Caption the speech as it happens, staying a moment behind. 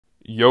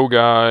Yo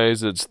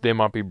guys, it's They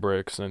Might Be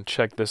Bricks, and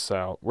check this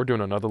out. We're doing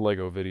another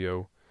Lego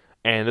video,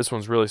 and this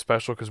one's really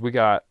special because we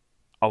got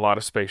a lot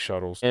of space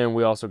shuttles, and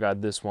we also got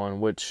this one,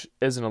 which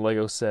isn't a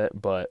Lego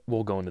set, but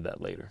we'll go into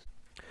that later.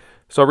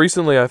 So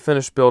recently I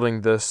finished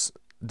building this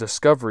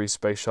Discovery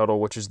space shuttle,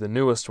 which is the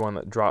newest one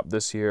that dropped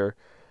this year.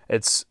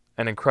 It's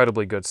an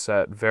incredibly good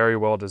set, very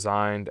well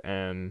designed,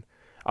 and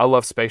I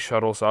love space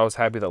shuttles, so I was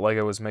happy that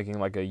Lego was making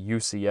like a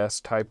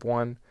UCS type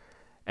one.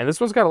 And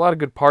this one's got a lot of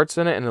good parts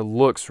in it, and it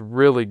looks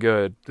really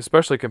good,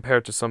 especially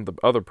compared to some of the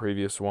other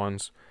previous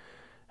ones.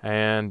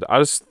 And I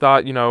just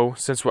thought, you know,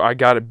 since I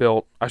got it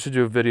built, I should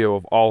do a video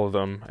of all of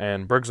them.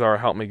 And Brigzar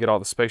helped me get all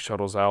the space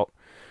shuttles out.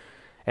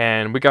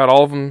 And we got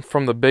all of them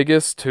from the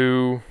biggest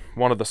to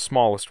one of the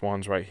smallest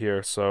ones right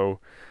here.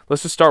 So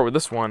let's just start with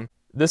this one.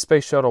 This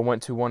space shuttle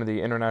went to one of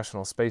the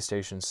International Space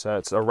Station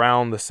sets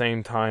around the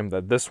same time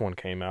that this one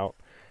came out.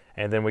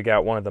 And then we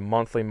got one of the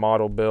monthly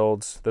model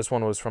builds. This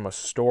one was from a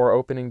store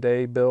opening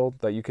day build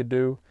that you could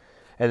do.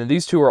 And then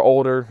these two are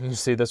older. You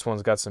see this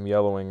one's got some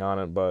yellowing on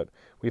it, but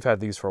we've had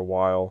these for a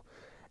while.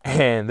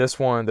 And this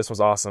was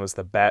awesome. It's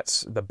the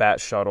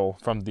Bat shuttle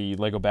from the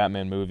Lego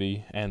Batman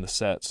movie and the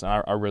sets.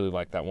 And I really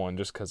like that one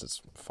just because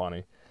it's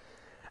funny.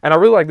 And I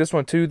really like this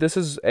one too. This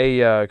is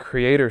a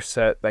creator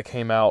set that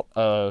came out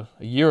a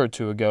year or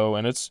two ago,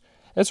 and it's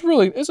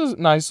a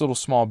nice little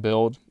small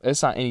build.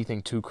 It's not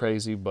anything too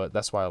crazy, but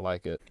that's why I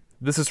like it.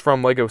 This is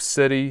from Lego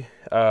City.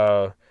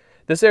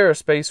 This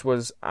aerospace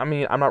was, I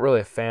mean, I'm not really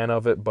a fan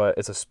of it, but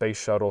it's a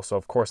space shuttle, so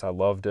of course I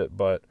loved it.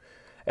 But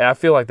I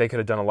feel like they could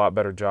have done a lot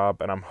better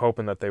job, and I'm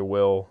hoping that they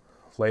will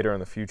later in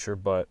the future,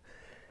 but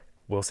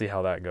we'll see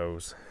how that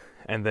goes.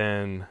 And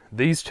then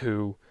these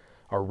two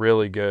are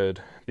really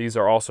good. These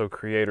are also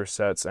creator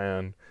sets,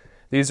 and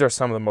these are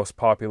some of the most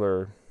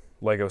popular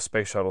Lego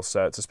space shuttle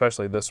sets,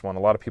 especially this one.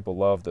 A lot of people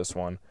love this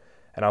one,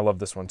 and I love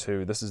this one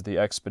too. This is the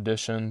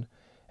Expedition,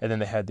 and then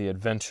they had the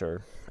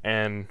Adventure.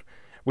 And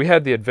we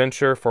had the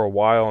Adventure for a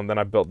while, and then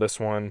I built this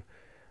one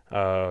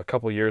a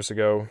couple years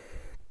ago.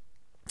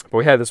 But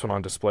we had this one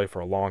on display for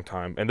a long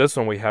time, and this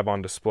one we have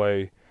on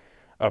display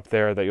up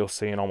there that you'll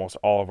see in almost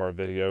all of our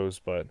videos.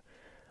 But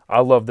I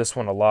love this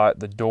one a lot.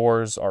 The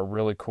doors are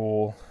really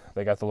cool.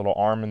 They got the little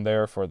arm in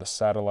there for the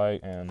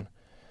satellite, and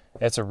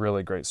it's a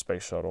really great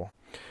space shuttle.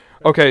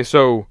 Okay,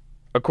 so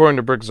according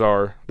to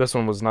Brigzar, this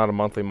one was not a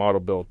monthly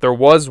model build. There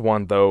was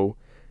one though,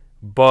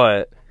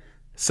 but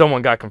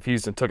someone got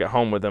confused and took it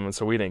home with them, and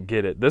so we didn't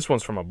get it. This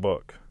one's from a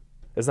book.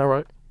 Isn't that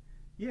right?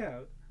 Yeah.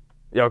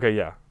 Yeah, okay,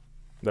 yeah.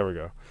 There we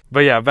go.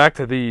 But yeah, back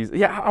to these.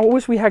 Yeah, I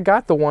wish we had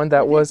got the one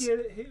that was...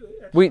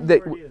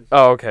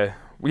 Oh, okay.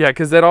 Yeah,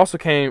 because that also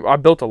came... I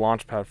built a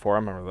launch pad for it. I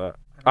remember that.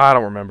 I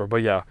don't remember,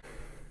 but yeah.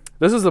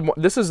 This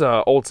is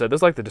a old set. This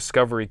is like the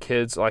Discovery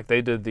Kids. Like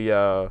they did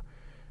the...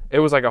 It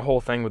was like a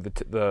whole thing with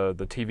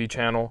the TV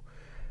channel.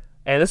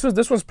 And this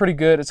one's pretty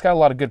good. It's got a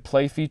lot of good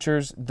play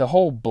features. The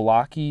whole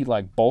blocky,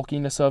 like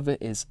bulkiness of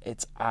it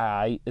it's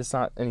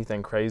not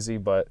anything crazy,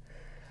 but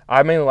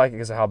I mainly like it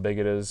because of how big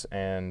it is,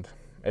 and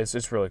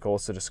it's really cool.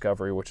 It's the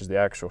Discovery, which is the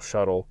actual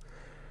shuttle,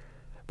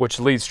 which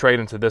leads straight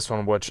into this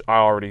one, which I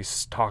already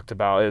talked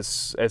about.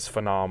 It's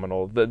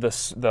phenomenal.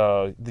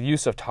 The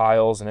use of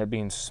tiles and it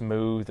being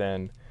smooth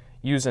and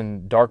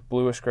using dark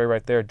bluish gray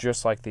right there,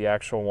 just like the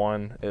actual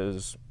one,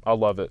 I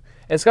love it.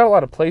 And it's got a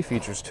lot of play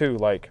features too,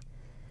 like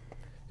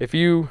if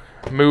you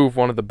move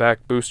one of the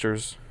back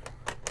boosters,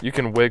 you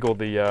can wiggle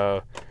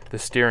the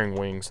steering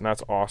wings, and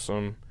that's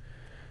awesome.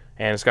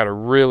 And it's got a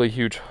really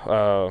huge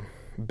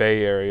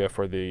bay area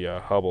for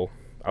the Hubble.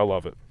 I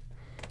love it.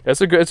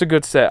 It's a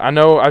good set. I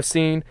know I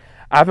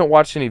haven't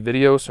watched any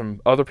videos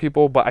from other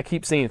people, but I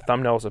keep seeing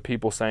thumbnails of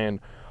people saying,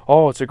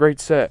 "Oh, it's a great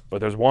set,"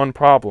 but there's one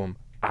problem.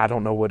 I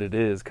don't know what it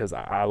is because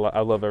I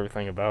love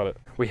everything about it.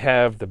 We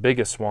have the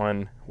biggest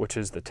one, which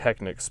is the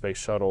Technic space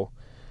shuttle.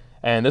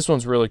 And this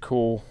one's really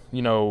cool.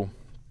 You know,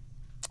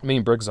 me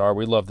and Brigzar,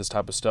 we love this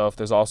type of stuff.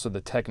 There's also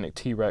the Technic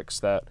T-Rex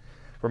that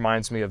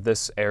reminds me of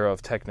this era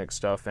of Technic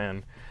stuff.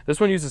 And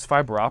this one uses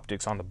fiber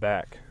optics on the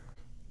back.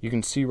 You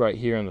can see right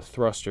here in the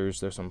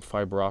thrusters, there's some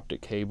fiber optic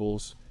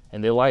cables.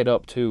 And they light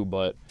up too,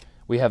 but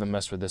we haven't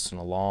messed with this in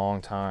a long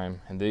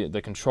time. And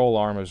the control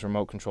arm is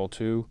remote control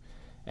too.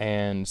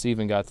 And it's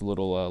even got the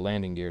little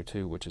landing gear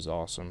too, which is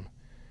awesome.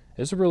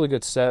 It's a really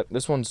good set.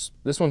 This one's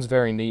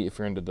very neat if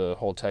you're into the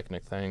whole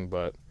Technic thing,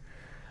 but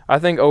I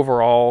think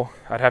overall,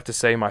 I'd have to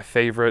say my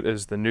favorite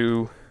is the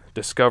new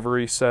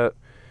Discovery set,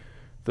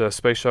 the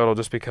space shuttle,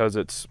 just because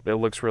it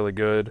looks really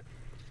good,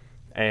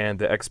 and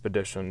the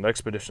Expedition. The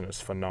Expedition is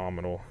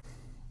phenomenal.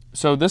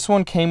 So this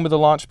one came with a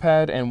launch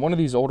pad, and one of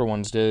these older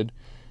ones did,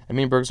 and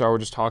me and Brigzar were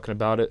just talking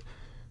about it.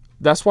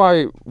 That's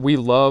why we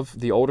love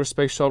the older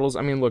space shuttles.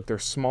 I mean, look, they're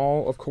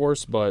small, of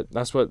course, but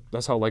that's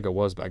how Lego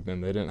was back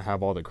then. They didn't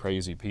have all the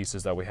crazy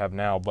pieces that we have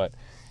now, but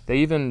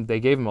they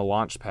gave them a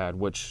launch pad,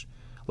 which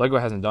Lego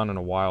hasn't done in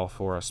a while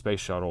for a space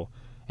shuttle,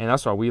 and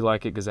that's why we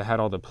like it, because it had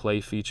all the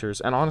play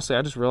features. And honestly,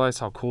 I just realized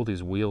how cool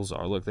these wheels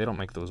are. Look, they don't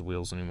make those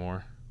wheels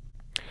anymore.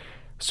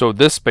 So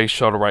this space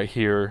shuttle right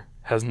here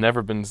has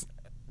never been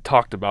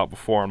talked about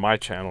before on my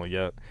channel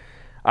yet.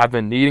 I've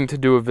been needing to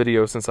do a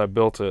video since I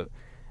built it,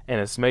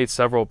 and it's made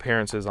several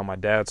appearances on my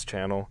dad's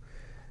channel.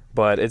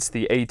 But it's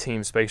the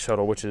A-Team space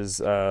shuttle, which is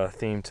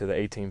themed to the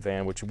A-Team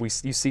van, which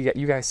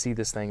you guys see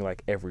this thing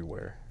like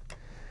everywhere.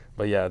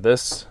 But yeah,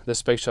 this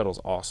space shuttle is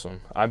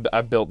awesome.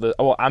 I built this.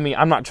 Well, I mean,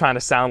 I'm not trying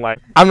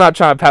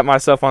to pat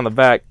myself on the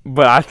back,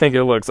 but I think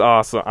it looks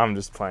awesome. I'm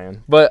just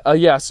playing. But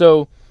yeah,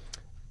 so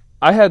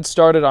I had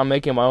started on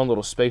making my own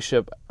little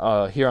spaceship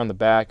here on the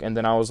back, and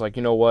then I was like,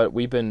 you know what?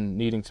 We've been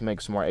needing to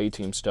make some more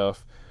A-Team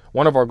stuff.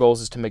 One of our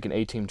goals is to make an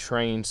A-Team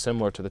train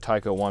similar to the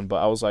Tycho one, but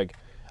I was like,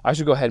 I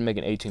should go ahead and make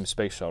an A-Team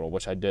space shuttle,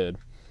 which I did.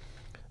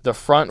 The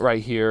front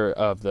right here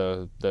of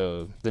the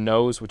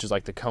nose, which is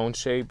like the cone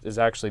shape, is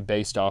actually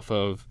based off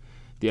of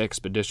the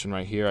Expedition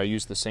right here. I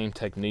used the same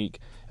technique.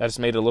 I just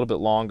made it a little bit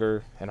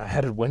longer, and I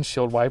added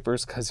windshield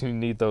wipers because you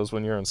need those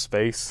when you're in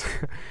space.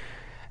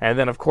 And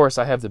then, of course,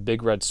 I have the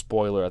big red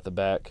spoiler at the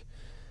back,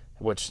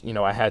 which, you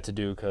know, I had to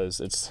do because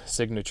it's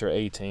signature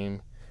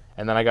A-Team.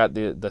 And then I got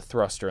the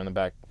thruster in the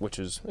back, which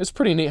it's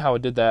pretty neat how I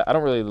did that. I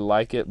don't really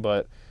like it,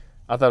 but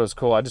I thought it was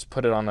cool. I just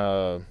put it on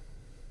a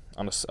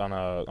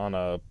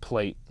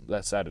plate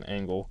that's at an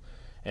angle,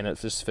 and it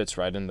just fits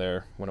right in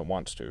there when it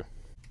wants to.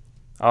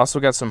 I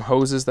also got some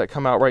hoses that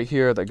come out right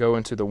here that go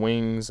into the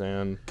wings,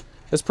 and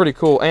it's pretty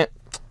cool. And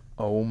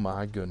oh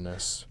my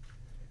goodness,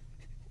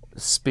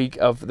 speak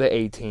of the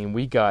A-Team,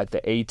 we got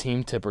the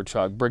A-Team tipper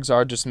truck.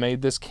 Briggsar just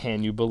made this.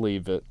 Can you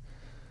believe it?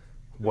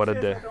 What a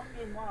day.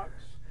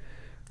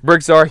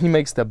 Briggsar, he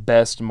makes the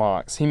best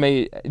mocks.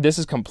 This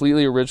is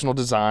completely original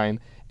design.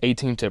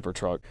 A-Team tipper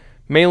truck.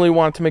 Mainly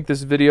wanted to make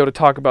this video to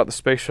talk about the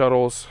space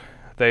shuttles.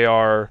 They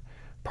are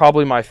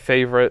probably one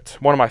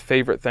of my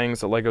favorite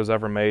things that Lego's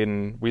ever made,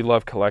 and we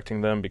love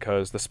collecting them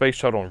because the space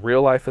shuttle in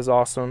real life is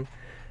awesome,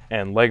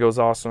 and Lego's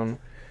awesome,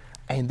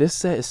 and this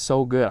set is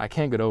so good. I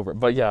can't get over it.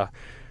 But yeah,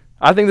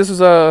 I think this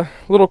is a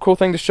little cool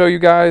thing to show you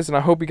guys, and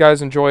I hope you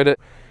guys enjoyed it.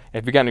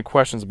 If you got any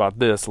questions about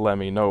this, let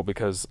me know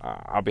because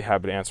I'll be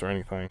happy to answer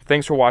anything.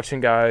 Thanks for watching,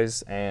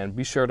 guys, and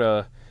be sure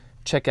to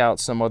check out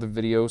some other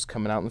videos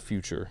coming out in the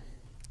future.